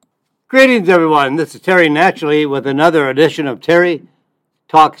Greetings, everyone. This is Terry Naturally with another edition of Terry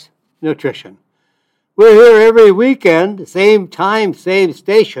Talks Nutrition. We're here every weekend, same time, same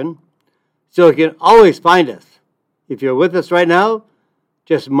station, so you can always find us. If you're with us right now,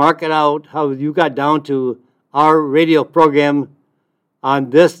 just mark it out how you got down to our radio program on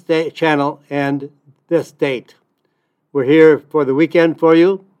this channel and this date. We're here for the weekend for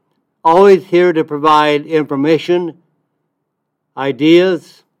you, always here to provide information,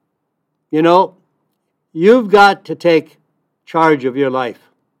 ideas. You know, you've got to take charge of your life.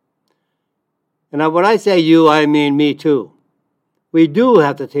 And when I say you, I mean me too. We do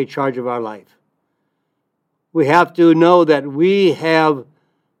have to take charge of our life. We have to know that we have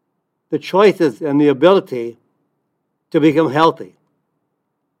the choices and the ability to become healthy.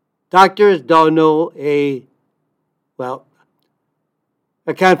 Doctors don't know I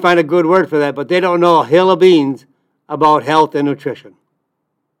can't find a good word for that, but they don't know a hill of beans about health and nutrition.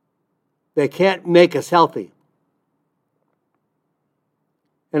 They can't make us healthy.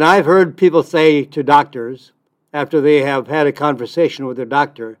 And I've heard people say to doctors, after they have had a conversation with their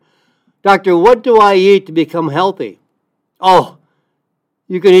doctor, "Doctor, what do I eat to become healthy?" "Oh,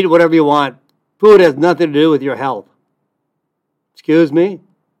 you can eat whatever you want. Food has nothing to do with your health." Excuse me?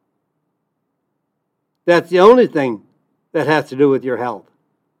 That's the only thing that has to do with your health.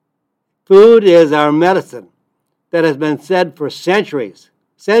 Food is our medicine. That has been said for centuries.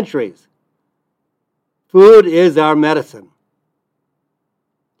 Food is our medicine.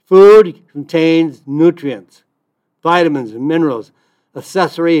 Food contains nutrients, vitamins and minerals,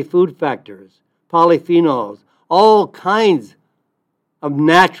 accessory food factors, polyphenols, all kinds of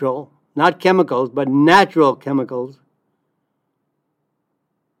natural, not chemicals, but natural chemicals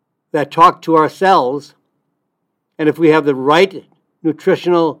that talk to our cells. And if we have the right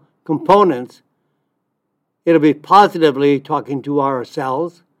nutritional components, it'll be positively talking to our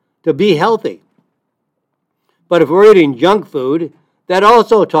cells to be healthy. But if we're eating junk food, that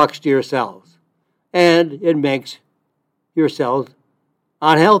also talks to your cells, and it makes your cells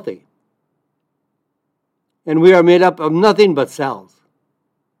unhealthy. And we are made up of nothing but cells.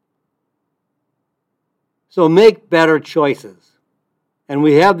 So make better choices. And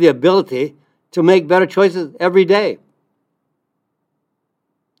we have the ability to make better choices every day.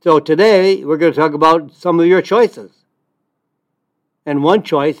 So today, we're going to talk about some of your choices. And one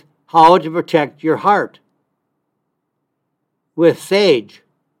choice, how to protect your heart. With sage,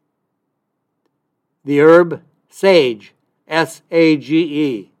 the herb sage,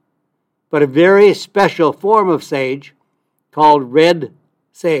 S-A-G-E, but a very special form of sage called red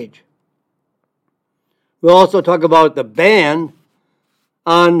sage. We'll also talk about the ban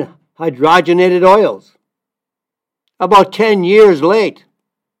on hydrogenated oils. About 10 years late.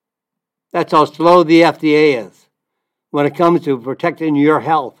 That's how slow the FDA is when it comes to protecting your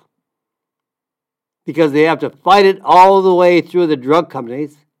health. Because they have to fight it all the way through the drug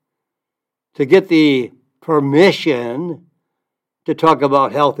companies to get the permission to talk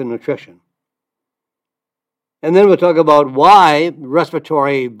about health and nutrition. And then we'll talk about why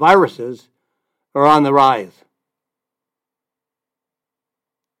respiratory viruses are on the rise.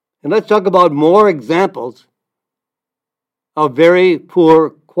 And let's talk about more examples of very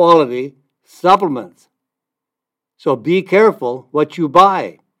poor quality supplements. So be careful what you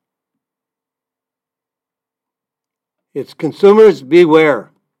buy. It's consumers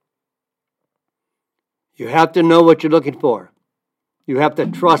beware. You have to know what you're looking for. You have to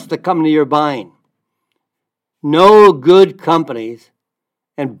trust the company you're buying. Know good companies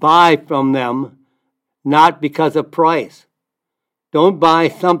and buy from them, not because of price. Don't buy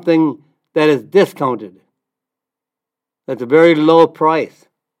something that is discounted. That's a very low price.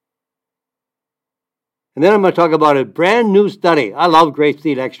 And then I'm going to talk about a brand new study. I love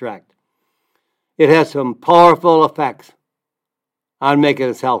grapeseed extract. It has some powerful effects on making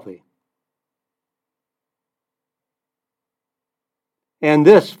us healthy. And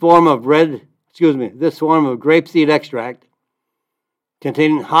this form of grapeseed extract,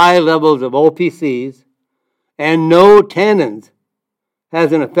 containing high levels of OPCs and no tannins,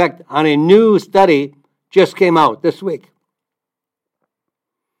 has an effect on a new study just came out this week.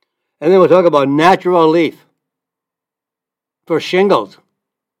 And then we'll talk about natural leaf for shingles.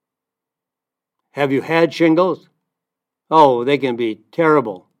 Have you had shingles? Oh, they can be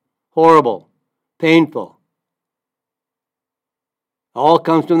terrible, horrible, painful. All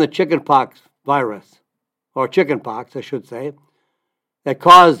comes from the chickenpox virus, or chickenpox, I should say, that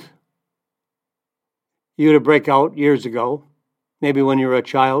caused you to break out years ago, maybe when you were a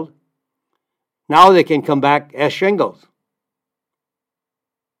child. Now they can come back as shingles.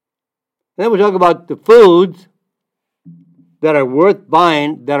 And then we'll talk about the foods that are worth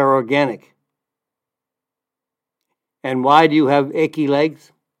buying that are organic. And why do you have achy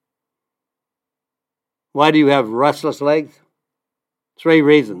legs? Why do you have restless legs? 3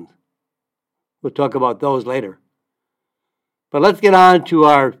 reasons. We'll talk about those later. But let's get on to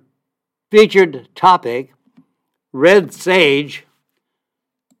our featured topic, red sage.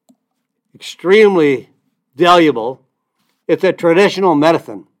 Extremely valuable. It's a traditional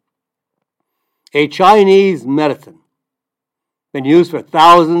medicine, a Chinese medicine, been used for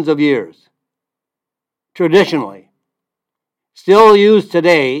thousands of years. Traditionally, still used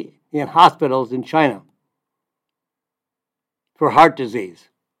today in hospitals in China for heart disease.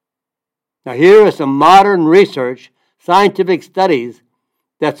 Now here is some modern research, scientific studies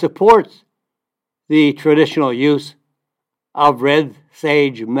that supports the traditional use of red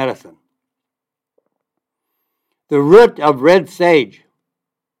sage medicine. The root of red sage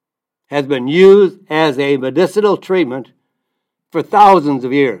has been used as a medicinal treatment for thousands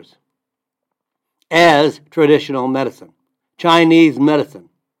of years as traditional medicine, Chinese medicine.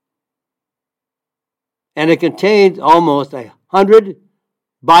 And it contains almost 100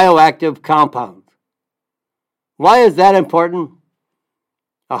 bioactive compounds. Why is that important?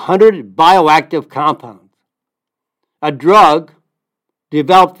 100 bioactive compounds. A drug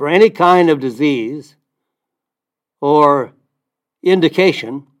developed for any kind of disease or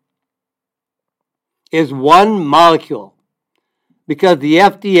indication is one molecule, because the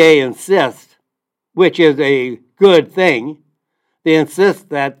FDA insists, which is a good thing, they insist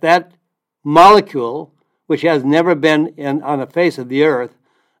that that molecule, which has never been on the face of the earth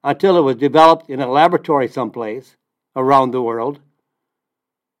until it was developed in a laboratory someplace around the world.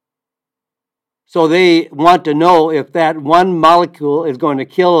 So they want to know if that one molecule is going to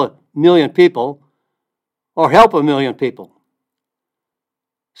kill 1 million people or help 1 million people.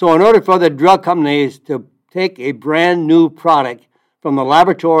 So in order for the drug companies to take a brand new product from the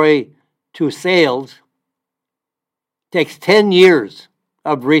laboratory to sales, takes 10 years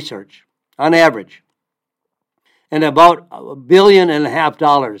of research on average, and about $1.5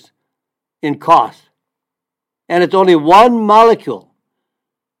 billion in cost. And it's only one molecule,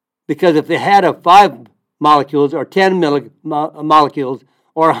 because if they had 5 molecules or 10 molecules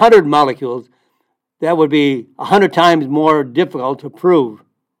or 100 molecules, that would be 100 times more difficult to prove,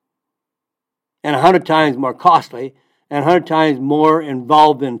 and 100 times more costly, and 100 times more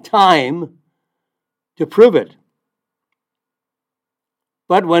involved in time to prove it.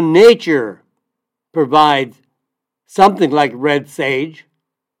 But when nature provides something like red sage,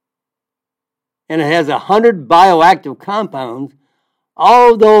 and it has 100 bioactive compounds,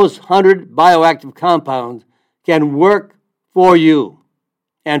 all those 100 bioactive compounds can work for you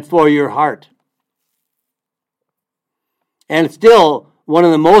and for your heart. And it's still one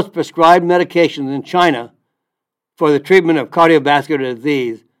of the most prescribed medications in China for the treatment of cardiovascular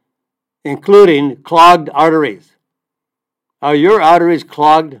disease, including clogged arteries. Are your arteries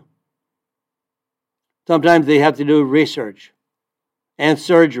clogged? Sometimes they have to do research and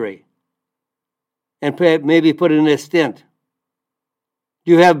surgery and maybe put in a stent.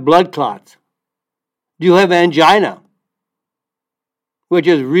 Do you have blood clots? Do you have angina, which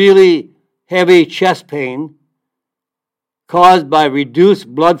is really heavy chest pain caused by reduced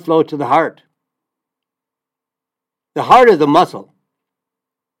blood flow to the heart? The heart is a muscle,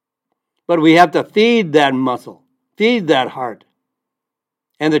 but we have to feed that muscle, feed that heart.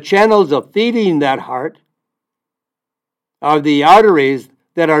 And the channels of feeding that heart are the arteries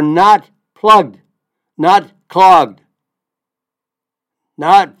that are not plugged, not clogged,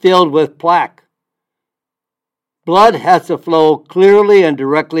 not filled with plaque. Blood has to flow clearly and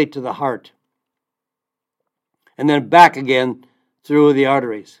directly to the heart, and then back again through the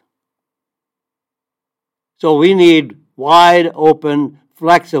arteries. So we need wide open,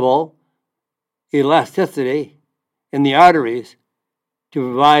 flexible elasticity in the arteries to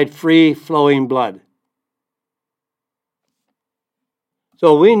provide free flowing blood.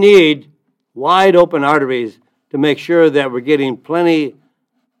 So we need wide open arteries to make sure that we're getting plenty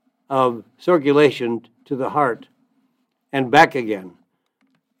of circulation to the heart and back again.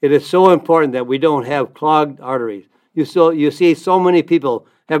 It is so important that we don't have clogged arteries. You see so many people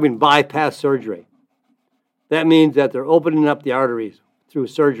having bypass surgery. That means that they're opening up the arteries through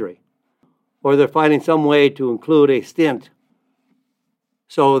surgery, or they're finding some way to include a stent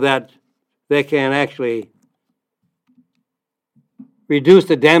so that they can actually reduce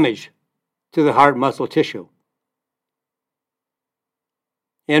the damage to the heart muscle tissue.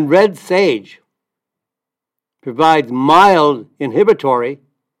 And red sage provides mild inhibitory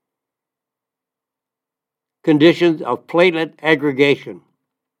conditions of platelet aggregation.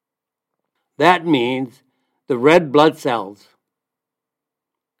 That means the red blood cells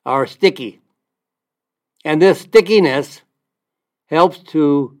are sticky. And this stickiness helps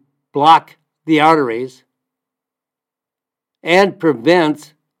to block the arteries and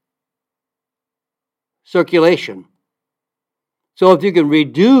prevents circulation. So if you can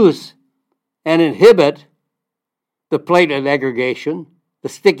reduce and inhibit the platelet aggregation, the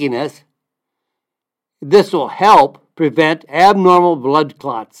stickiness, this will help prevent abnormal blood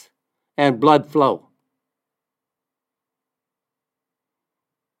clots and blood flow.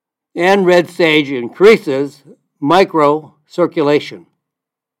 And red sage increases microcirculation.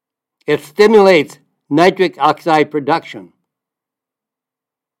 It stimulates nitric oxide production.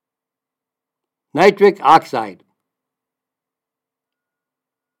 Nitric oxide,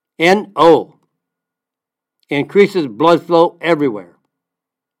 NO, increases blood flow everywhere.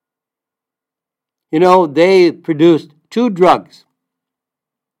 You know, they produced 2 drugs,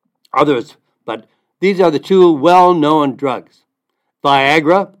 others, but these are the 2 well-known drugs,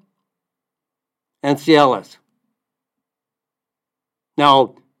 Viagra and Cialis.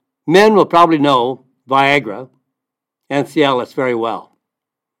 Now, men will probably know Viagra and Cialis very well.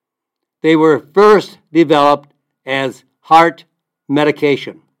 They were first developed as heart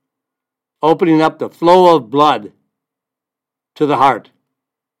medication, opening up the flow of blood to the heart.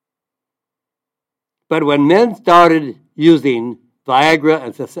 But when men started using Viagra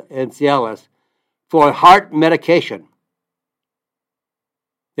and Cialis for heart medication,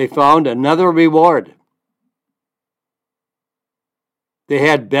 they found another reward. They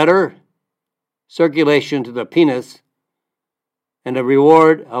had better circulation to the penis and a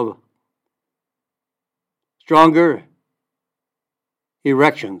reward of stronger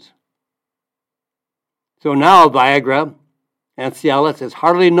erections. So now Viagra and Cialis is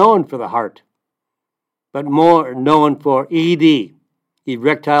hardly known for the heart, but more known for ED,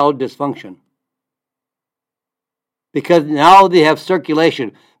 erectile dysfunction. Because now they have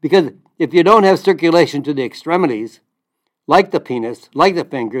circulation. Because if you don't have circulation to the extremities, like the penis, like the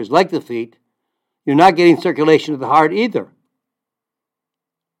fingers, like the feet, you're not getting circulation to the heart either.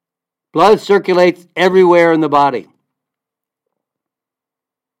 Blood circulates everywhere in the body.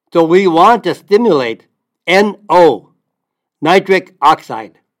 So we want to stimulate NO, nitric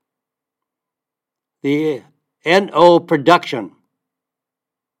oxide, the NO production.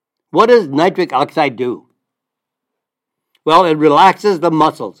 What does nitric oxide do? Well, it relaxes the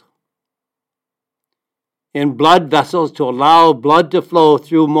muscles in blood vessels to allow blood to flow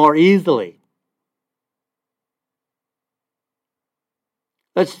through more easily.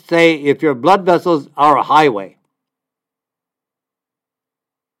 Let's say if your blood vessels are a highway,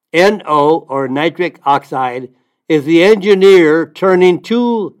 NO, or nitric oxide, is the engineer turning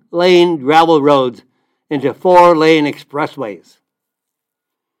 2-lane gravel roads into 4-lane expressways.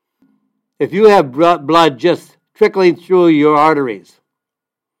 If you have blood just trickling through your arteries,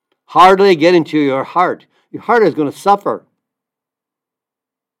 hardly getting to your heart is going to suffer.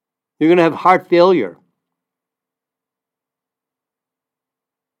 You're going to have heart failure.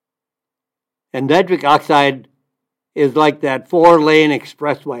 And nitric oxide is like that 4-lane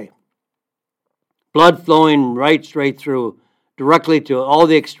expressway. Blood flowing right straight through, directly to all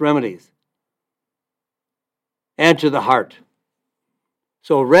the extremities and to the heart.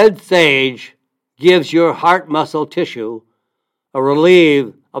 So red sage gives your heart muscle tissue a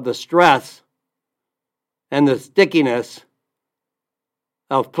relief of the stress and the stickiness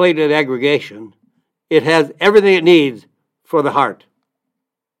of platelet aggregation. It has everything it needs for the heart.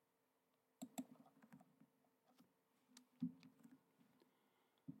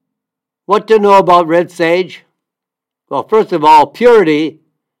 What to know about red sage? Well, first of all, purity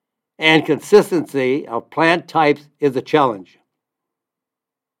and consistency of plant types is a challenge.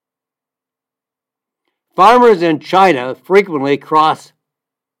 Farmers in China frequently cross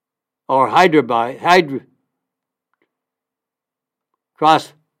or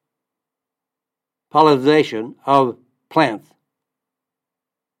cross pollination of plants.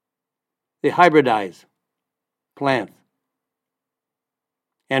 They hybridize plants.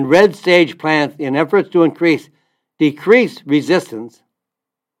 And red sage plants, in efforts to decrease resistance,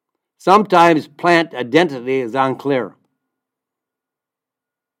 sometimes plant identity is unclear.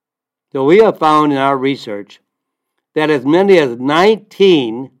 So we have found in our research that as many as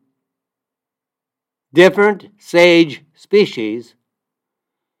 19 different sage species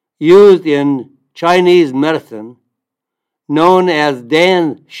used in Chinese medicine known as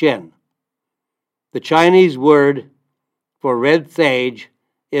danshen. The Chinese word for red sage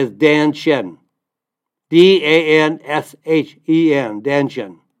is danshen. Danshen,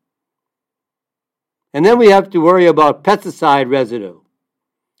 danshen. And then we have to worry about pesticide residue,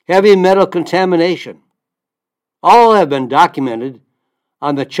 heavy metal contamination, all have been documented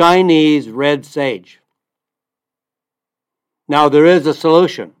on the Chinese red sage. Now, there is a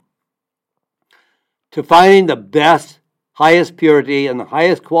solution to finding the best, highest purity, and the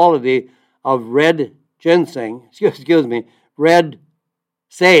highest quality of red ginseng, red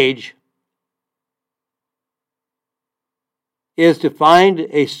sage, is to find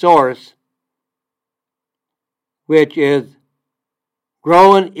a source which is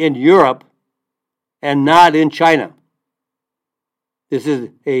grown in Europe and not in China. This is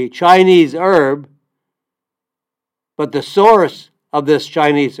a Chinese herb, but the source of this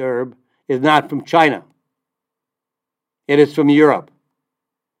Chinese herb is not from China. It is from Europe,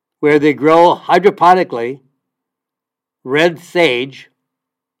 where they grow hydroponically red sage,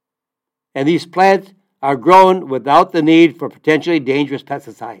 and these plants are grown without the need for potentially dangerous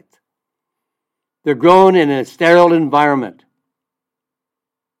pesticides. They're grown in a sterile environment.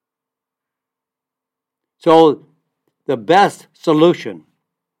 So the best solution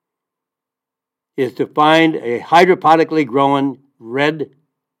is to find a hydroponically grown red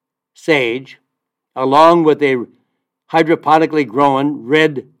sage along with a hydroponically grown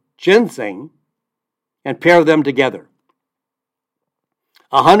red ginseng and pair them together.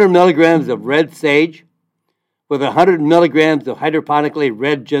 100 milligrams of red sage with 100 milligrams of hydroponically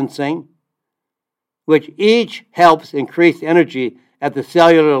red ginseng, which each helps increase energy at the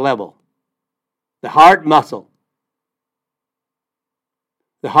cellular level. The heart muscle.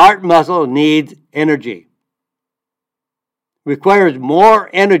 The heart muscle needs energy. Requires more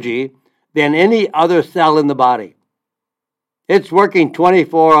energy than any other cell in the body. It's working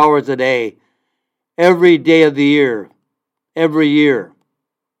 24 hours a day, every day of the year, every year.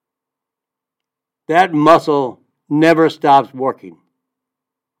 That muscle never stops working.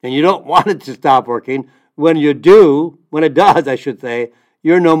 And you don't want it to stop working. When it does, I should say,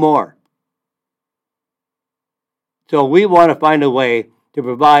 you're no more. So we want to find a way to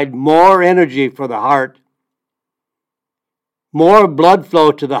provide more energy for the heart, more blood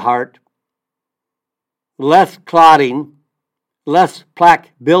flow to the heart, less clotting, less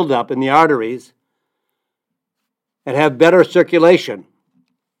plaque buildup in the arteries, and have better circulation.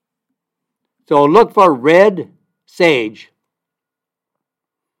 So look for red sage,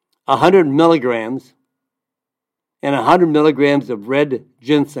 100 milligrams, and 100 milligrams of red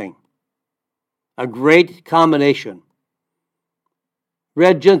ginseng. A great combination.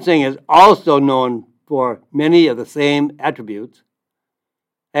 Red ginseng is also known for many of the same attributes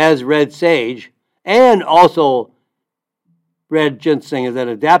as red sage, and also red ginseng is an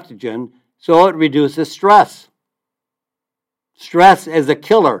adaptogen, so it reduces stress. Stress is a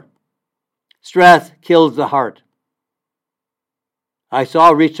killer. Stress kills the heart. I saw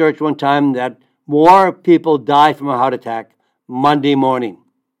research one time that more people die from a heart attack Monday morning.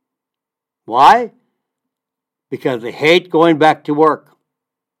 Why? Because they hate going back to work.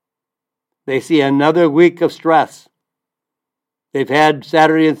 They see another week of stress. They've had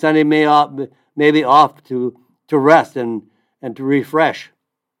Saturday and Sunday maybe off to rest and to refresh.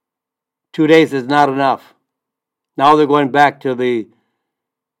 2 days is not enough. Now they're going back to the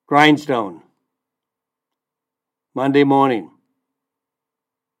grindstone. Monday morning.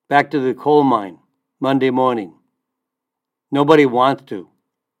 Back to the coal mine. Monday morning. Nobody wants to.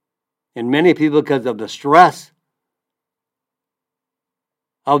 And many people, because of the stress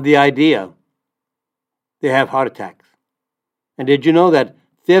of the idea, they have heart attacks. And did you know that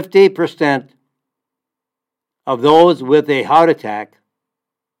 50% of those with a heart attack,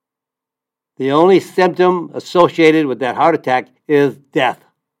 the only symptom associated with that heart attack is death?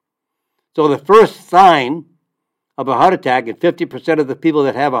 So the first sign of a heart attack, and 50% of the people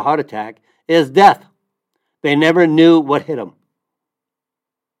that have a heart attack, is death. They never knew what hit them.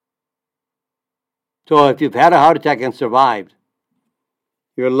 So if you've had a heart attack and survived,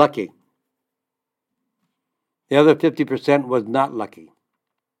 you're lucky. The other 50% was not lucky.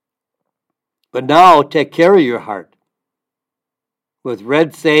 But now take care of your heart with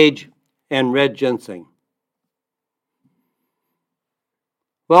red sage and red ginseng.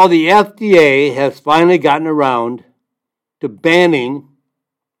 Well, the FDA has finally gotten around to banning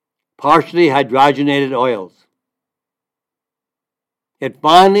partially hydrogenated oils. It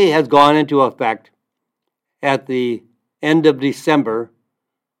finally has gone into effect at the end of December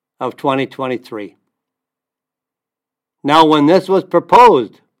of 2023. Now, when this was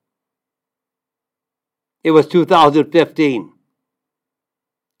proposed, it was 2015.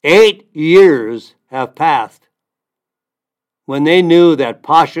 8 years have passed when they knew that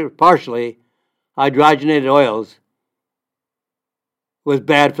partially hydrogenated oils was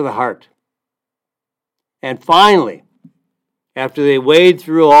bad for the heart. And finally, after they wade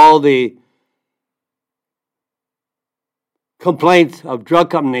through all the complaints of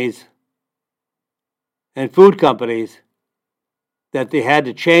drug companies and food companies that they had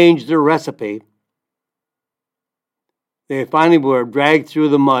to change their recipe, they finally were dragged through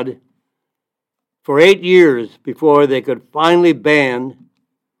the mud for 8 years before they could finally ban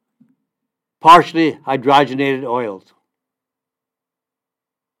partially hydrogenated oils.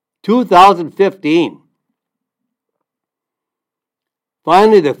 2015.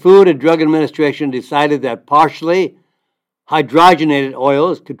 Finally, the Food and Drug Administration decided that partially hydrogenated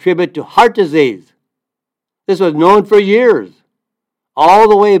oils contribute to heart disease. This was known for years, all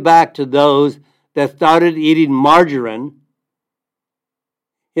the way back to those that started eating margarine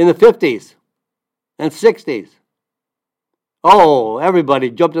in the 50s and 60s. Oh,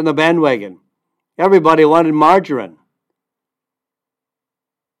 everybody jumped on the bandwagon. Everybody wanted margarine.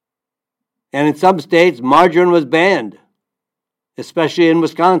 And in some states, margarine was banned, especially in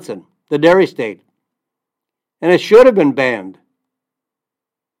Wisconsin, the dairy state. And it should have been banned.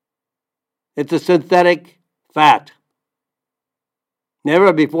 It's a synthetic fat,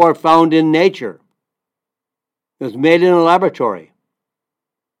 never before found in nature. It was made in a laboratory.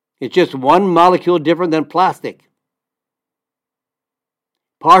 It's just one molecule different than plastic.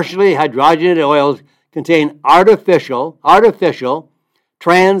 Partially hydrogenated oils contain artificial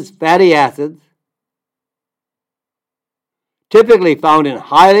trans fatty acids, typically found in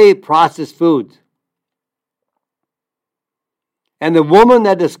highly processed foods. And the woman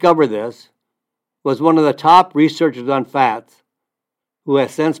that discovered this was one of the top researchers on fats, who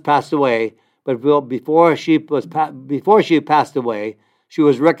has since passed away. But before she passed away, she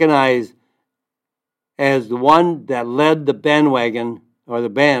was recognized as the one that led the bandwagon, or the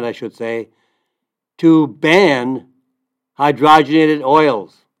band, I should say, to ban hydrogenated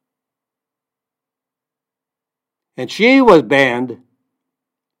oils. And she was banned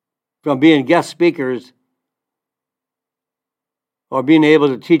from being guest speakers or being able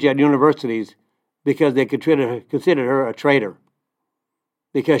to teach at universities because they considered her a traitor.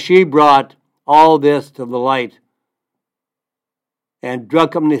 Because she brought all this to the light. And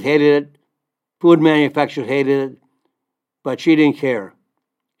drug companies hated it, food manufacturers hated it, but she didn't care.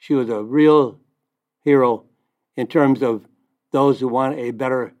 She was a real hero in terms of those who want a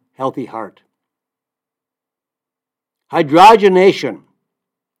better, healthy heart. Hydrogenation,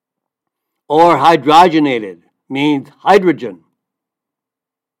 or hydrogenated, means hydrogen.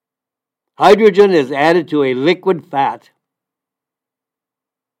 Hydrogen is added to a liquid fat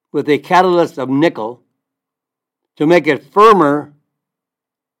with a catalyst of nickel to make it firmer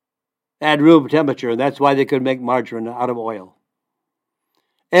at room temperature. That's why they could make margarine out of oil.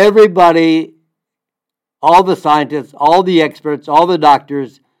 Everybody, all the scientists, all the experts, all the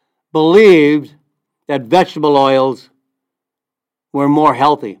doctors believed that vegetable oils were more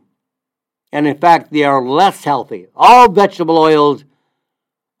healthy. And in fact, they are less healthy. All vegetable oils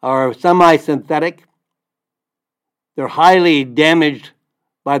are semi-synthetic. They're highly damaged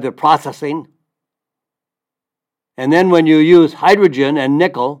by the processing. And then when you use hydrogen and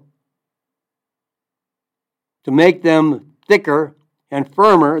nickel to make them thicker and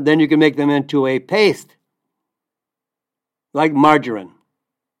firmer, then you can make them into a paste, like margarine.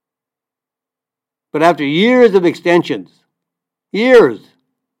 But after years of extensions, the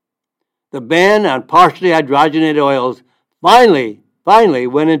ban on partially hydrogenated oils finally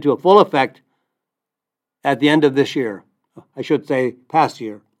went into a full effect at the end of this year. I should say past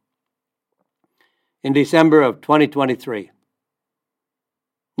year, in December of 2023.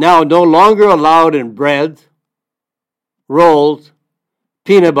 Now no longer allowed in breads, rolls,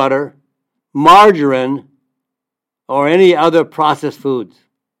 peanut butter, margarine, or any other processed foods.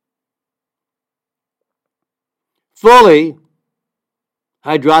 Fully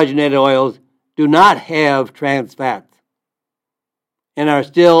hydrogenated oils do not have trans fats and are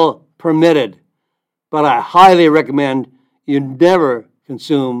still permitted, but I highly recommend you never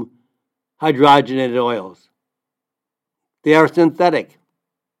consume hydrogenated oils. They are synthetic,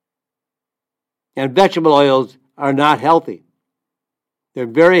 and vegetable oils are not healthy. They're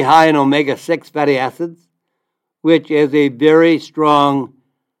very high in omega-6 fatty acids, which is a very strong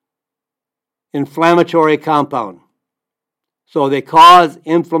inflammatory compound. So they cause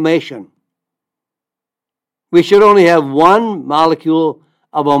inflammation. We should only have one molecule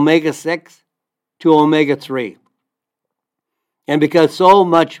of omega-6 to omega-3. And because so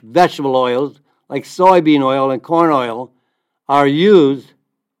much vegetable oils, like soybean oil and corn oil, are used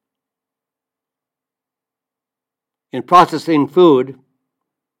in processing food,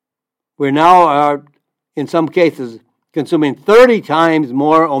 we now are, in some cases, consuming 30 times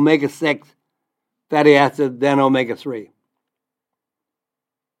more omega-6 fatty acid than omega-3.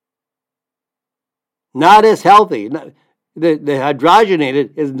 Not as healthy. the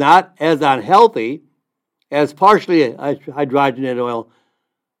hydrogenated is not as unhealthy as partially hydrogenated oil,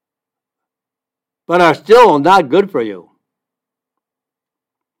 but are still not good for you.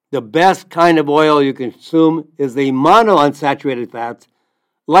 The best kind of oil you consume is the monounsaturated fats,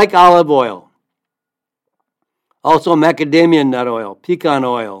 like olive oil. Also macadamia nut oil, pecan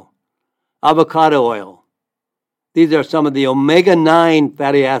oil, avocado oil. These are some of the omega-9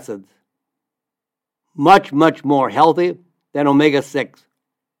 fatty acids. Much, much more healthy than omega-6.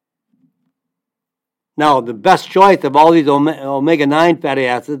 Now, the best choice of all these omega-9 fatty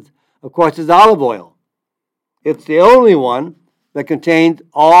acids, of course, is olive oil. It's the only one that contains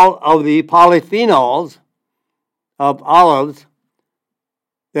all of the polyphenols of olives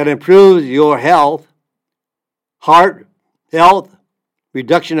that improves your health, heart health,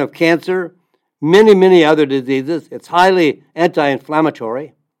 reduction of cancer, many, many other diseases. It's highly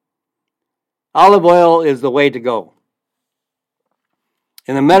anti-inflammatory. Olive oil is the way to go.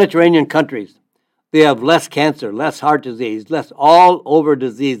 In the Mediterranean countries, they have less cancer, less heart disease, less all-over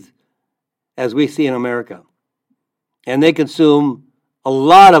disease as we see in America. And they consume a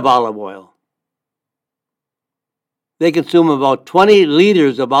lot of olive oil. They consume about 20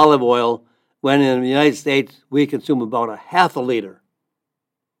 liters of olive oil, when in the United States we consume about a half a liter.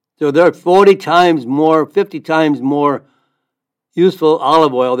 So they're 40 times more, 50 times more useful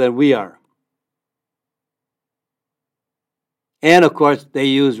olive oil than we are. And of course, they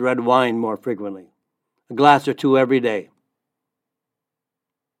use red wine more frequently, a glass or two every day.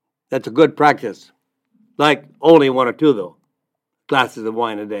 That's a good practice. Like only one or two, though, glasses of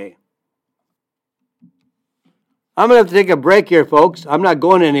wine a day. I'm going to have to take a break here, folks. I'm not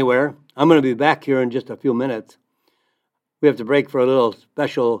going anywhere. I'm going to be back here in just a few minutes. We have to break for a little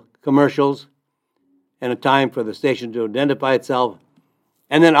special commercials and a time for the station to identify itself.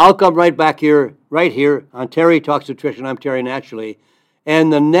 And then I'll come right back here, right here on Terry Talks Nutrition. I'm Terry Naturally.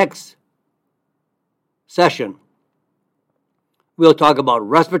 And the next session, we'll talk about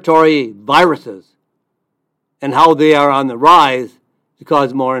respiratory viruses and how they are on the rise to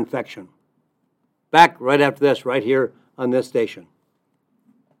cause more infection. Back right after this, right here on this station.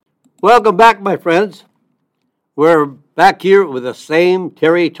 Welcome back, my friends. We're back here with the same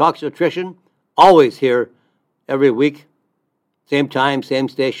Terry Talks Nutrition, always here every week. Same time, same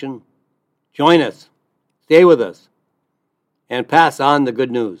station. Join us. Stay with us. And pass on the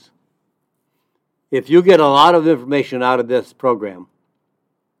good news. If you get a lot of information out of this program,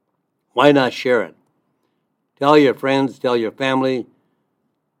 why not share it? Tell your friends, tell your family,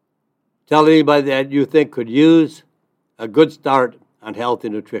 tell anybody that you think could use a good start on health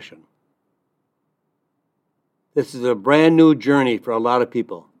and nutrition. This is a brand new journey for a lot of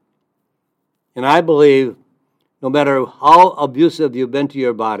people. And I believe no matter how abusive you've been to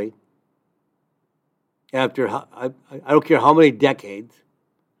your body, after, I don't care how many decades,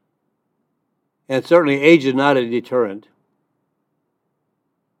 and certainly age is not a deterrent,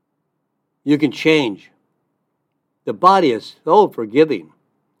 you can change. The body is so forgiving,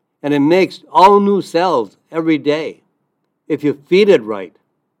 and it makes all new cells every day if you feed it right.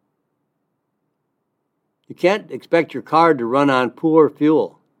 You can't expect your car to run on poor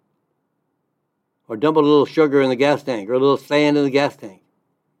fuel or dump a little sugar in the gas tank or a little sand in the gas tank.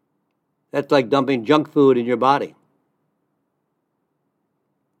 That's like dumping junk food in your body.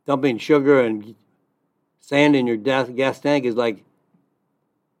 Dumping sugar and sand in your gas tank is like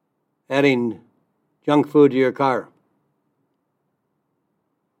adding junk food to your car.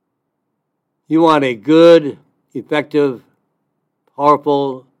 You want a good, effective,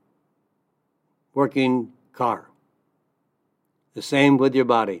 powerful, working car. The same with your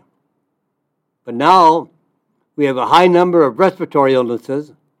body. But now we have a high number of respiratory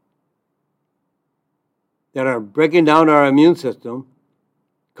illnesses that are breaking down our immune system,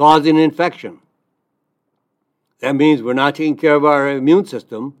 causing infection. That means we're not taking care of our immune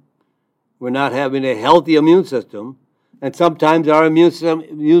system. We're not having a healthy immune system. And sometimes our immune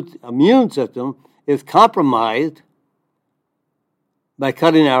system is compromised by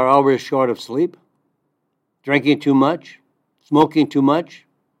cutting our hours short of sleep, drinking too much, smoking too much,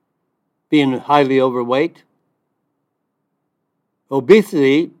 being highly overweight.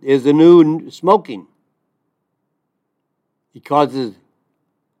 Obesity is the new smoking. It causes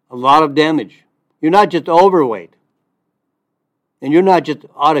a lot of damage. You're not just overweight, and you're not just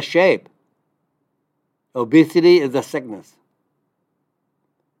out of shape. Obesity is a sickness.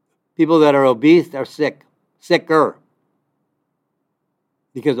 People that are obese are sicker,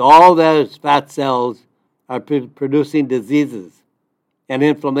 because all those fat cells are producing diseases and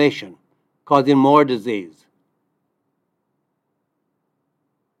inflammation, causing more disease.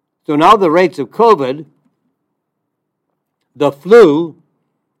 So now the rates of COVID the flu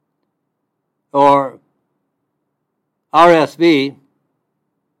or RSV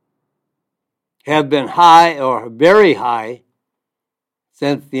have been high or very high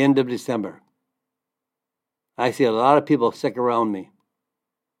since the end of December. I see a lot of people sick around me.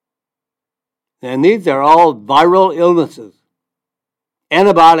 And these are all viral illnesses.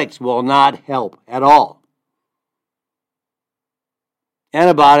 Antibiotics will not help at all.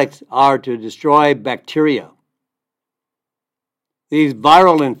 Antibiotics are to destroy bacteria. These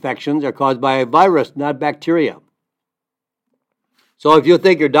viral infections are caused by a virus, not bacteria. So if you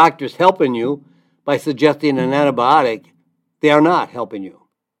think your doctor's helping you by suggesting an antibiotic, they are not helping you.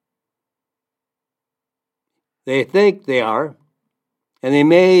 They think they are, and they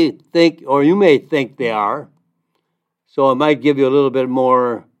may think, or you may think they are, so it might give you a little bit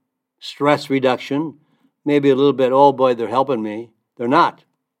more stress reduction, maybe a little bit, oh boy, they're helping me. They're not.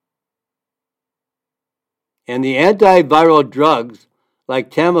 And the antiviral drugs,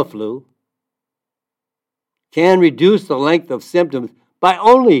 like Tamiflu, can reduce the length of symptoms by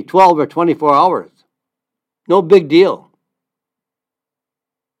only 12 or 24 hours. No big deal.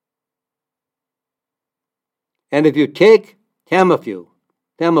 And if you take Tamiflu,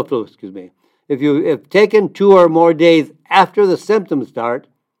 if taken 2 or more days after the symptoms start,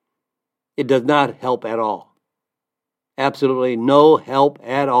 it does not help at all. Absolutely no help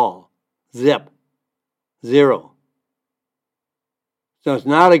at all. Zip. Zero. So it's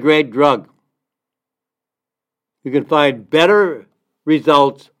not a great drug. You can find better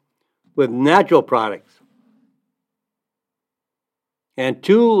results with natural products. And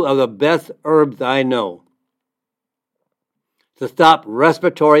 2 of the best herbs I know to stop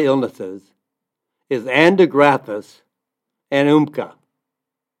respiratory illnesses is Andigraphis and Umca,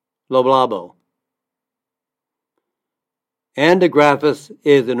 Loblabo. Andigraphis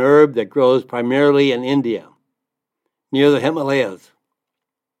is an herb that grows primarily in India, near the Himalayas.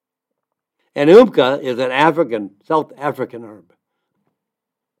 And Umca is an South African herb.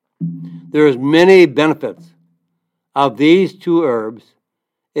 There is many benefits of these 2 herbs,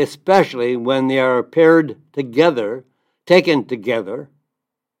 especially when they are paired together, taken together.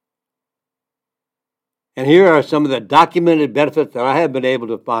 And here are some of the documented benefits that I have been able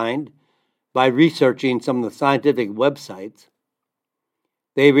to find by researching some of the scientific websites.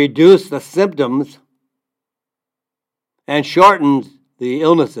 They reduce the symptoms and shortens the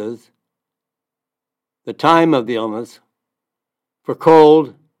illnesses, the time of the illness, for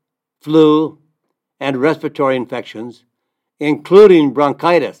cold, flu, and respiratory infections, including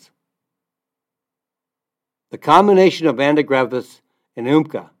bronchitis. The combination of Andigraphis and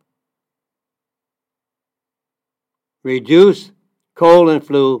Umca reduce cold and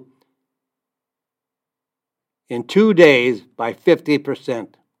flu in 2 days by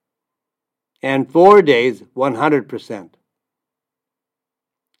 50%, and 4 days 100%.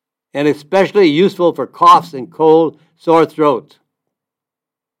 And especially useful for coughs and cold, sore throats.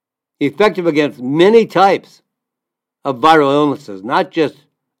 Effective against many types of viral illnesses, not just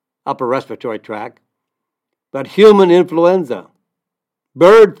upper respiratory tract, but human influenza,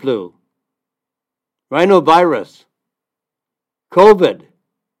 bird flu, rhinovirus, COVID,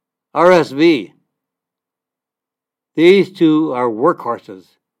 RSV. These 2 are workhorses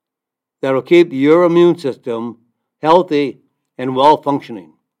that will keep your immune system healthy and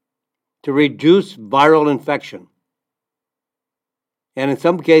well-functioning to reduce viral infection, and in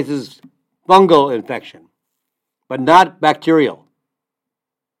some cases, fungal infection, but not bacterial.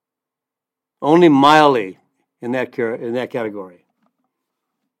 Only mildly in that category.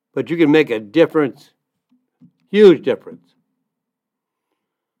 But you can make a difference, huge difference.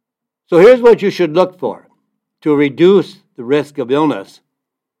 So here's what you should look for to reduce the risk of illness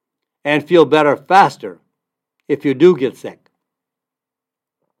and feel better faster if you do get sick.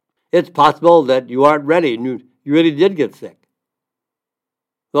 It's possible that you aren't ready and you really did get sick.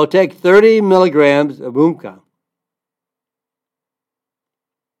 Well, take 30 milligrams of Umca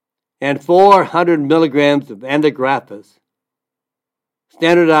and 400 milligrams of Andigraphis,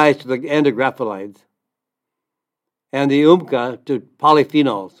 standardized to the antigrapholides, and the Umca to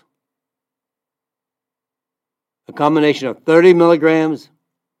polyphenols. A combination of 30 milligrams,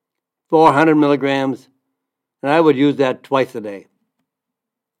 400 milligrams, and I would use that twice a day.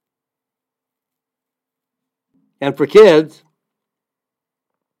 And for kids,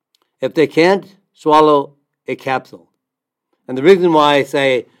 if they can't swallow a capsule, and the reason why I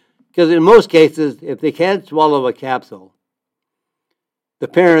say, because in most cases, if they can't swallow a capsule, the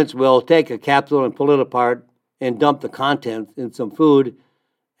parents will take a capsule and pull it apart and dump the contents in some food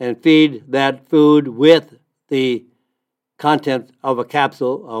and feed that food with the contents of a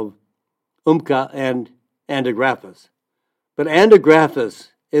capsule of Umca and Andigraphis. But Andrographis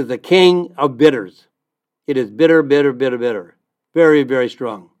is the king of bitters. It is bitter, bitter, bitter, bitter. Very, very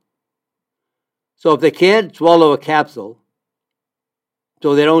strong. So if they can't swallow a capsule,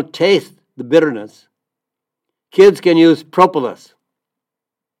 so they don't taste the bitterness, kids can use propolis.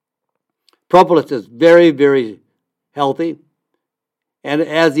 Propolis is very, very healthy and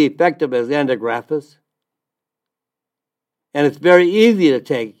as effective as Andrographis. And it's very easy to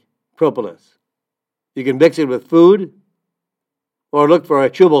take propolis. You can mix it with food or look for a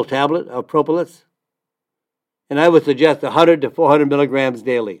chewable tablet of propolis. And I would suggest 100 to 400 milligrams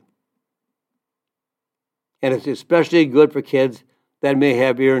daily. And it's especially good for kids that may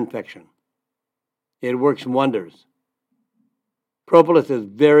have ear infection. It works wonders. Propolis is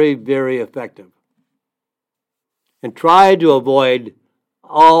very, very effective. And try to avoid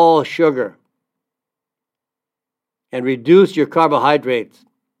all sugar and reduce your carbohydrates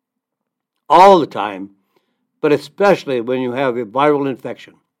all the time, but especially when you have a viral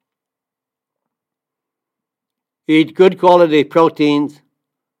infection. Eat good quality proteins,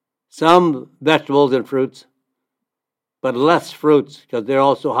 some vegetables and fruits, but less fruits because they're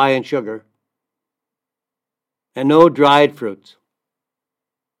also high in sugar, and no dried fruits,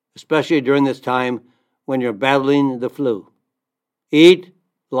 especially during this time when you're battling the flu. Eat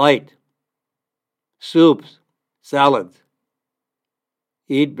light, soups, salads.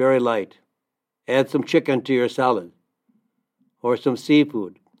 Eat very light. Add some chicken to your salad or some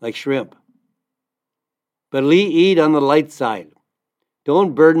seafood like shrimp. But eat on the light side.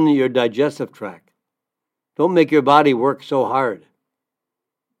 Don't burden your digestive tract. Don't make your body work so hard.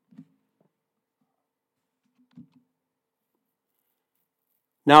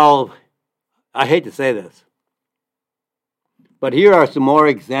 Now, I hate to say this, but here are some more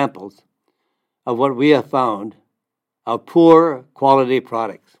examples of what we have found of poor quality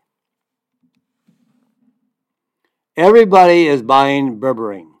products. Everybody is buying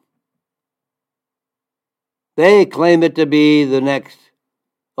berberine. They claim it to be the next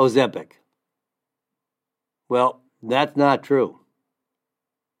Ozempic. Well, that's not true.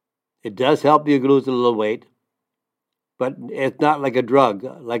 It does help you lose a little weight, but it's not like a drug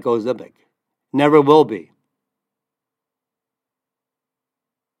like Ozempic. Never will be.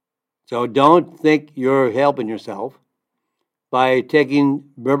 So don't think you're helping yourself by taking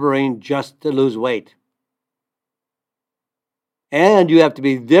berberine just to lose weight. And you have to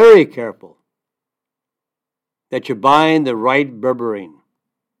be very careful that you're buying the right berberine.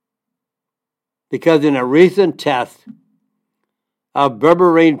 Because in a recent test of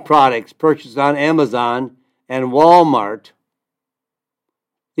berberine products purchased on Amazon and Walmart,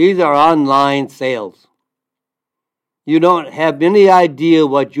 these are online sales. You don't have any idea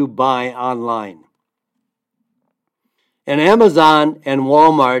what you buy online. And Amazon and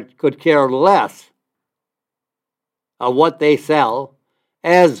Walmart could care less of what they sell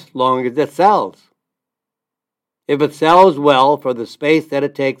as long as it sells. If it sells well for the space that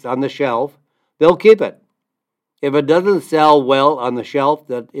it takes on the shelf, they'll keep it. If it doesn't sell well on the shelf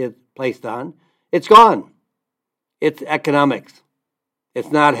that it's placed on, it's gone. It's economics.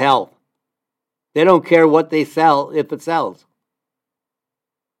 It's not health. They don't care what they sell if it sells.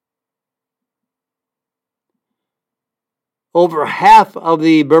 Over half of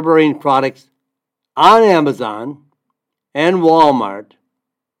the berberine products on Amazon and Walmart,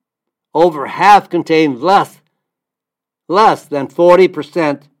 over half contain less than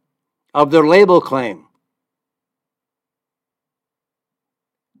 40% of their label claim.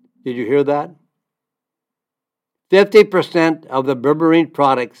 Did you hear that? 50% of the berberine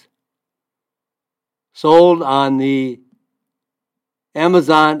products sold on the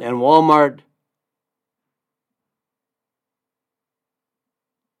Amazon and Walmart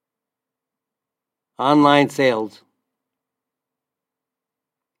online sales,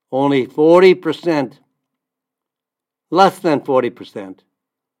 only 40%, less than 40%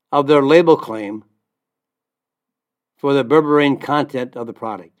 of their label claim for the berberine content of the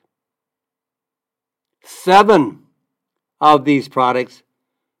product. 7 of these products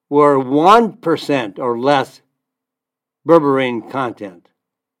were 1% or less berberine content.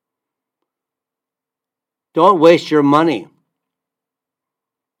 Don't waste your money.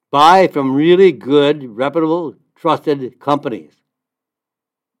 Buy from really good, reputable, trusted companies.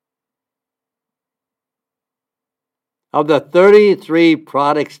 Of the 33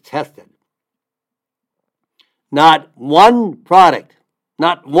 products tested, not one product,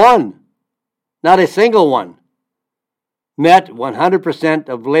 not a single one, met 100%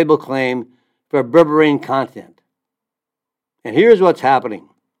 of label claim for berberine content. And here's what's happening.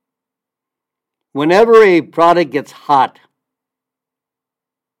 Whenever a product gets hot,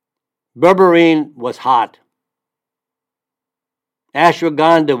 berberine was hot.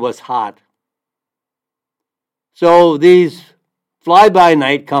 Ashwagandha was hot. So these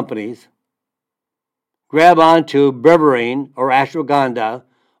fly-by-night companies grab onto berberine or ashwagandha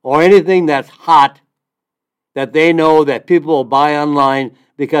or anything that's hot that they know that people will buy online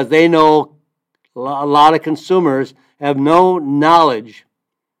because they know a lot of consumers have no knowledge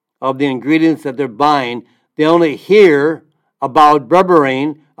of the ingredients that they're buying. They only hear about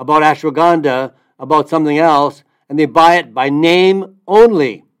berberine, about ashwagandha, about something else, and they buy it by name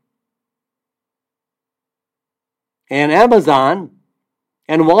only. And Amazon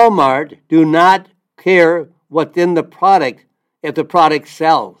and Walmart do not care what's in the product if the product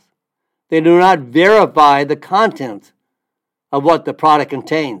sells. They do not verify the contents of what the product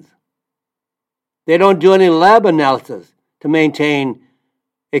contains. They don't do any lab analysis to maintain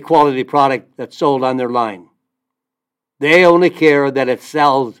a quality product that's sold on their line. They only care that it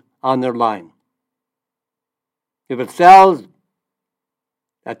sells on their line. If it sells,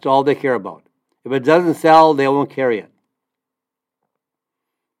 that's all they care about. If it doesn't sell, they won't carry it.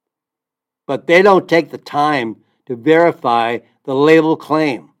 But they don't take the time to verify the label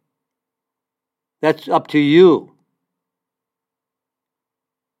claim. That's up to you.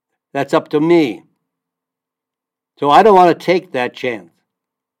 That's up to me. So I don't want to take that chance.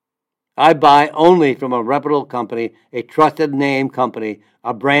 I buy only from a reputable company, a trusted name company,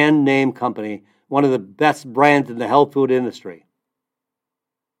 a brand name company, one of the best brands in the health food industry.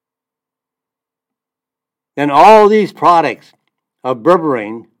 And all these products of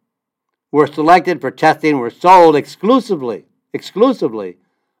berberine were selected for testing, were sold exclusively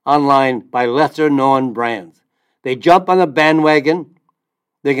online by lesser known brands. They jump on the bandwagon.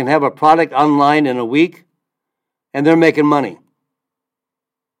 They can have a product online in a week, and they're making money.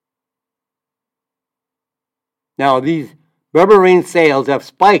 Now, these berberine sales have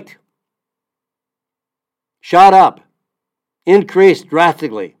spiked, shot up, increased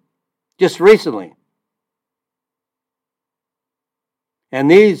drastically just recently. And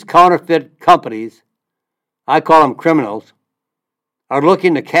these counterfeit companies, I call them criminals, are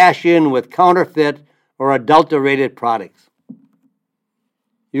looking to cash in with counterfeit or adulterated products.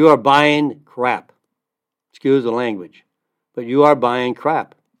 You are buying crap. Excuse the language, but you are buying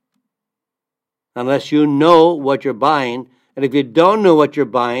crap. Unless you know what you're buying, and if you don't know what you're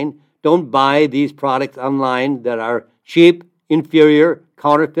buying, don't buy these products online that are cheap, inferior,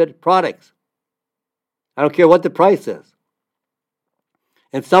 counterfeit products. I don't care what the price is.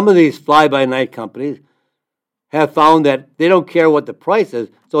 And some of these fly-by-night companies have found that they don't care what the price is,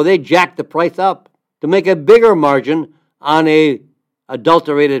 so they jack the price up to make a bigger margin on a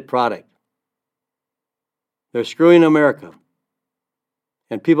adulterated product. They're screwing America.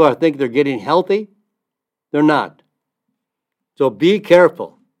 And people think they're getting healthy. They're not. So be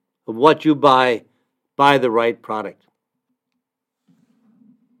careful of what you buy. Buy the right product.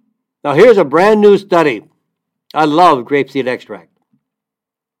 Now here's a brand new study. I love grapeseed extract.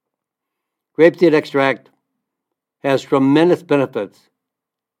 Grapeseed extract has tremendous benefits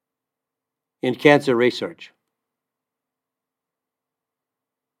in cancer research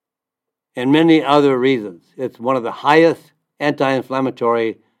and many other reasons. It's one of the highest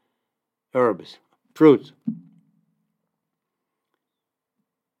anti-inflammatory herbs, fruits.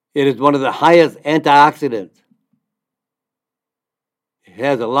 It is one of the highest antioxidants. It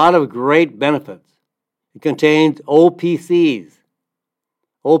has a lot of great benefits. It contains OPCs.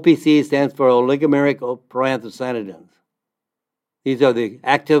 OPC stands for oligomeric proanthocyanidins. These are the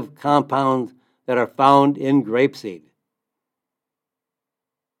active compounds that are found in grapeseed.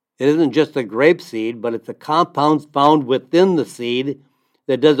 It isn't just the grapeseed, but it's the compounds found within the seed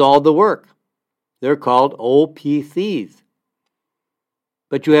that does all the work. They're called OPCs.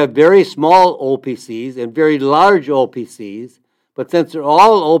 But you have very small OPCs and very large OPCs. But since they're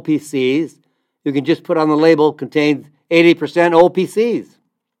all OPCs, you can just put on the label contains 80% OPCs.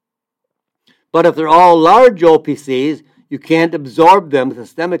 But if they're all large OPCs, you can't absorb them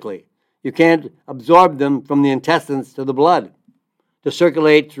systemically. You can't absorb them from the intestines to the blood to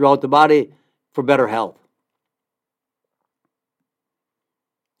circulate throughout the body for better health.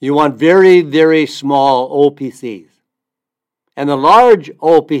 You want very, very small OPCs. And the large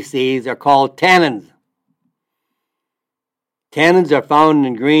OPCs are called tannins. Tannins are found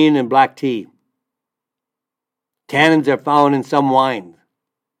in green and black tea. Tannins are found in some wines.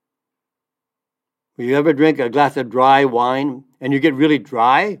 Will you ever drink a glass of dry wine and you get really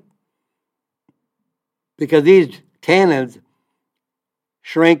dry? Because these tannins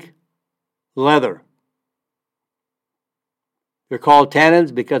shrink leather. They're called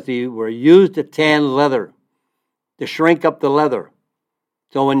tannins because they were used to tan leather, to shrink up the leather.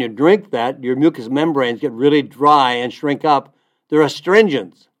 So when you drink that, your mucous membranes get really dry and shrink up They're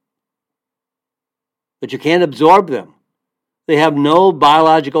astringents, but you can't absorb them. They have no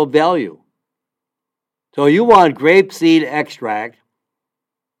biological value. So you want grapeseed extract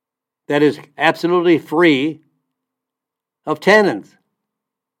that is absolutely free of tannins.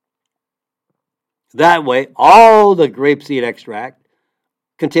 That way, all the grapeseed extract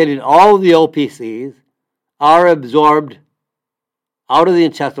containing all the OPCs are absorbed out of the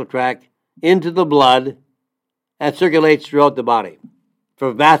intestinal tract into the blood and circulates throughout the body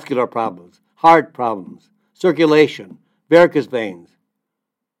for vascular problems, heart problems, circulation, varicose veins,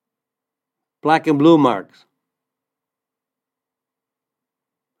 black and blue marks.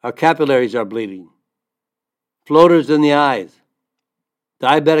 Our capillaries are bleeding, floaters in the eyes,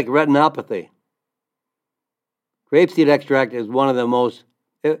 diabetic retinopathy. Grapeseed extract is one of the most,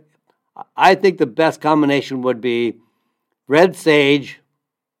 I think the best combination would be red sage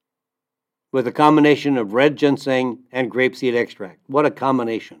with a combination of red ginseng and grapeseed extract. What a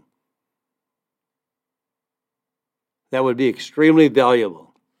combination. That would be extremely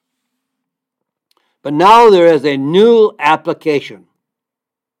valuable. But now there is a new application,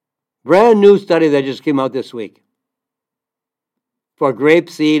 brand new study that just came out this week for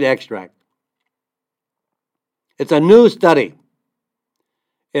grapeseed extract. It's a new study.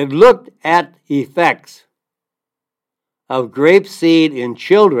 It looked at effects of grapeseed in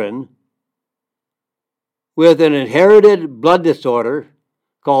children with an inherited blood disorder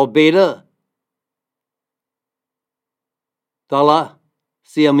called beta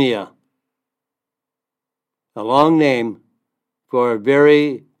thalassemia, a long name for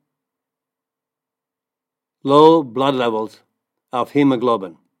very low blood levels of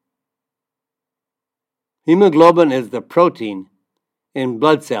hemoglobin. Hemoglobin is the protein in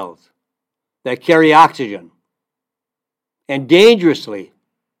blood cells that carry oxygen and dangerously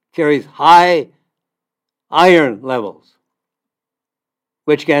carries high iron levels,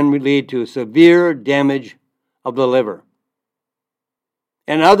 which can lead to severe damage of the liver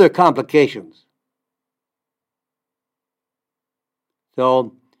and other complications.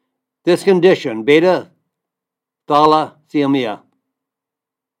 So this condition, beta thalassemia,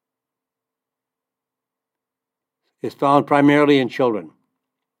 is found primarily in children.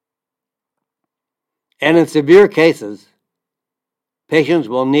 And in severe cases, patients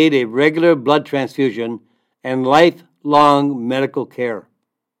will need a regular blood transfusion and lifelong medical care.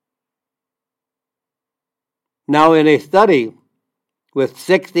 Now, in a study with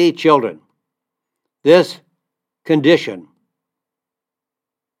 60 children, this condition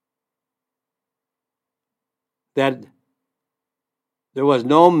that there was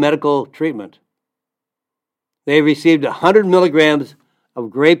no medical treatment. They received 100 milligrams of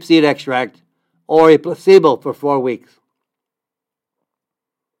grapeseed extract or a placebo for 4 weeks.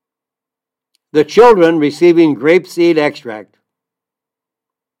 The children receiving grapeseed extract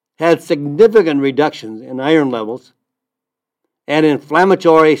had significant reductions in iron levels and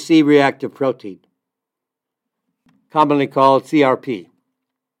inflammatory C-reactive protein, commonly called CRP.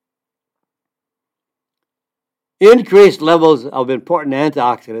 Increased levels of important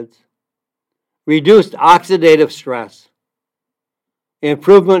antioxidants, reduced oxidative stress,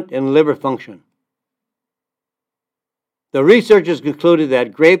 improvement in liver function. The researchers concluded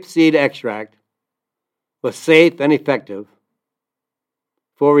that grapeseed extract was safe and effective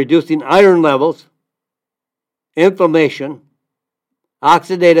for reducing iron levels, inflammation,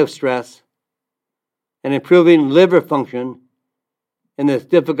 oxidative stress, and improving liver function in this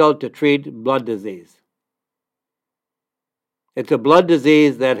difficult-to-treat blood disease. It's a blood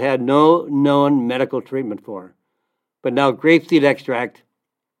disease that had no known medical treatment for. But now grapeseed extract,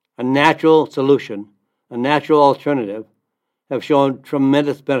 a natural solution, a natural alternative, have shown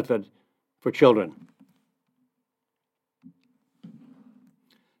tremendous benefit for children.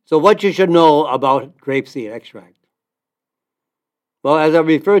 So what you should know about grapeseed extract? Well, as I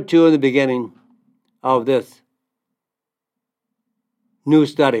referred to in the beginning of this new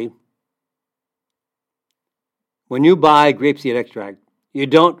study, when you buy grapeseed extract, you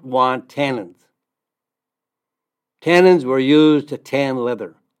don't want tannins. Tannins were used to tan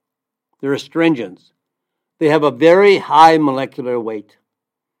leather. They're astringents. They have a very high molecular weight.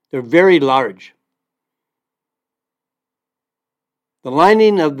 They're very large. The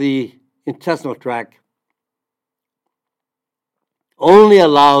lining of the intestinal tract only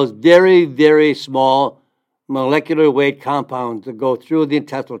allows very, very small molecular weight compounds to go through the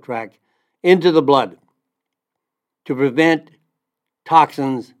intestinal tract into the blood to prevent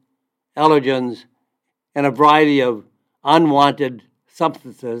toxins, allergens, and a variety of unwanted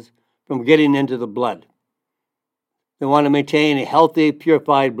substances from getting into the blood. They want to maintain a healthy,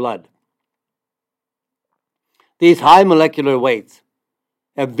 purified blood. These high molecular weights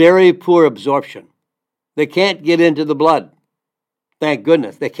have very poor absorption. They can't get into the blood. Thank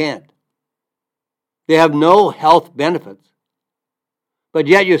goodness they can't. They have no health benefits. But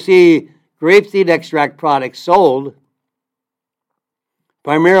yet you see grapeseed extract products sold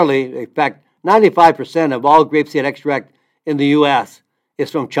primarily, in fact, 95% of all grapeseed extract in the U.S. is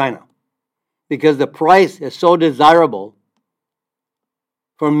from China because the price is so desirable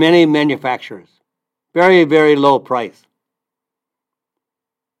for many manufacturers. Very, very low price.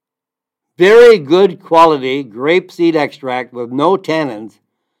 Very good quality grapeseed extract with no tannins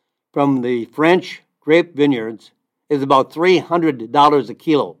from the French grape vineyards is about $300 a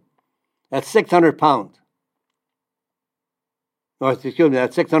kilo. That's 600 pounds. No, excuse me,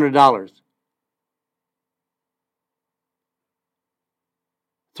 that's $600.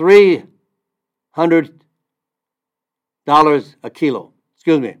 $300 a kilo.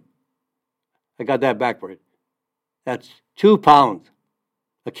 Excuse me. I got that backward. That's 2 pounds.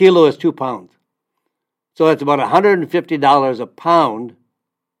 A kilo is 2 pounds. So that's about $150 a pound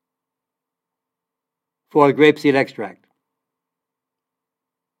for grapeseed extract.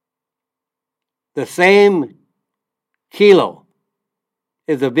 The same kilo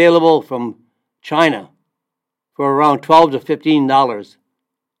is available from China for around $12 to $15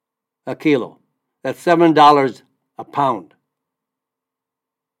 a kilo. That's $7 a pound.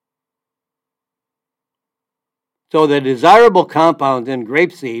 So the desirable compounds in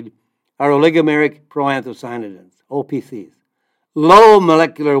grapeseed are oligomeric proanthocyanidins, OPCs. Low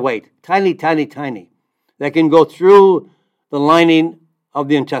molecular weight, tiny, tiny, tiny, that can go through the lining of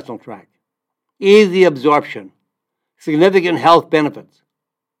the intestinal tract. Easy absorption, significant health benefits.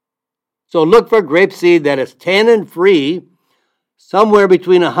 So look for grapeseed that is tannin-free, somewhere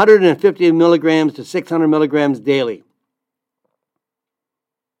between 150 milligrams to 600 milligrams daily.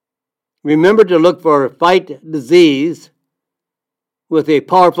 Remember to look for fight disease with a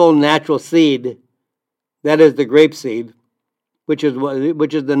powerful natural seed, that is the grapeseed, which is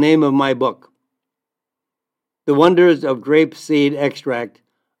the name of my book. The Wonders of Grapeseed Extract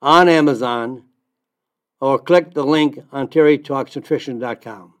on Amazon, or click the link on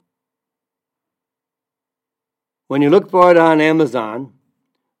terrytalksnutrition.com. When you look for it on Amazon,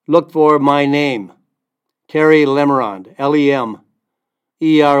 look for my name, Terry Lemerond, Lemerond.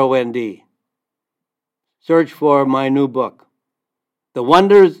 Search for my new book, The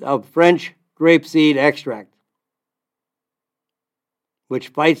Wonders of French Grapeseed Extract, which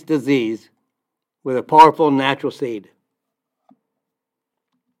fights disease with a powerful natural seed.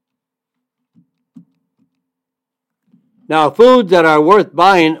 Now, foods that are worth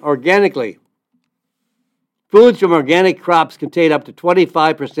buying organically. Foods from organic crops contain up to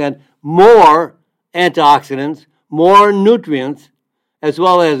 25% more antioxidants, more nutrients, as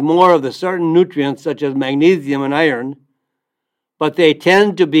well as more of the certain nutrients such as magnesium and iron, but they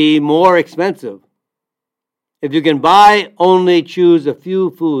tend to be more expensive. If you can buy, only choose a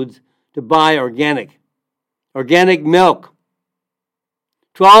few foods to buy organic. Organic milk.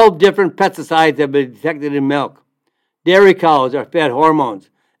 12 different pesticides have been detected in milk. Dairy cows are fed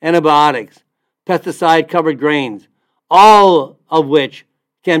hormones, antibiotics, pesticide-covered grains, all of which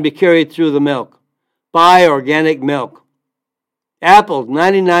can be carried through the milk. Buy organic milk. Apples,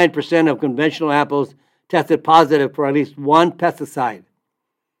 99% of conventional apples tested positive for at least one pesticide.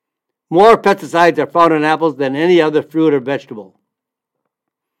 More pesticides are found in apples than any other fruit or vegetable.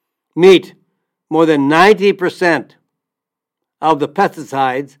 Meat, more than 90% of the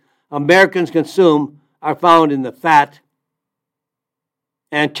pesticides Americans consume are found in the fat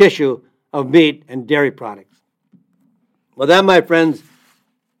and tissue of meat and dairy products. Well, that, my friends,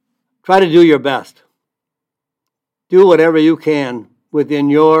 try to do your best. Do whatever you can within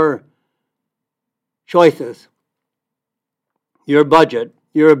your choices, your budget,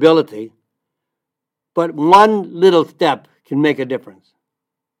 your ability, but one little step can make a difference.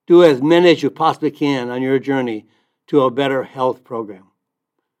 Do as many as you possibly can on your journey to a better health program.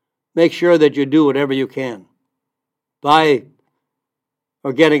 Make sure that you do whatever you can. Buy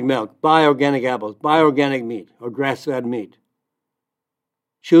organic milk, buy organic apples, buy organic meat or grass-fed meat.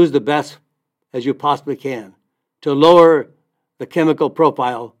 Choose the best as you possibly can to lower the chemical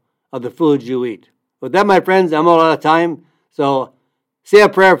profile of the foods you eat. With that, my friends, I'm all out of time. So say a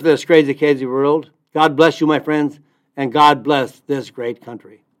prayer for this crazy, crazy world. God bless you, my friends, and God bless this great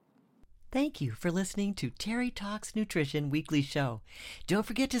country. Thank you for listening to Terry Talks Nutrition Weekly Show. Don't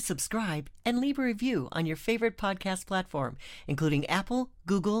forget to subscribe and leave a review on your favorite podcast platform, including Apple,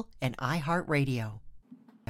 Google, and iHeartRadio.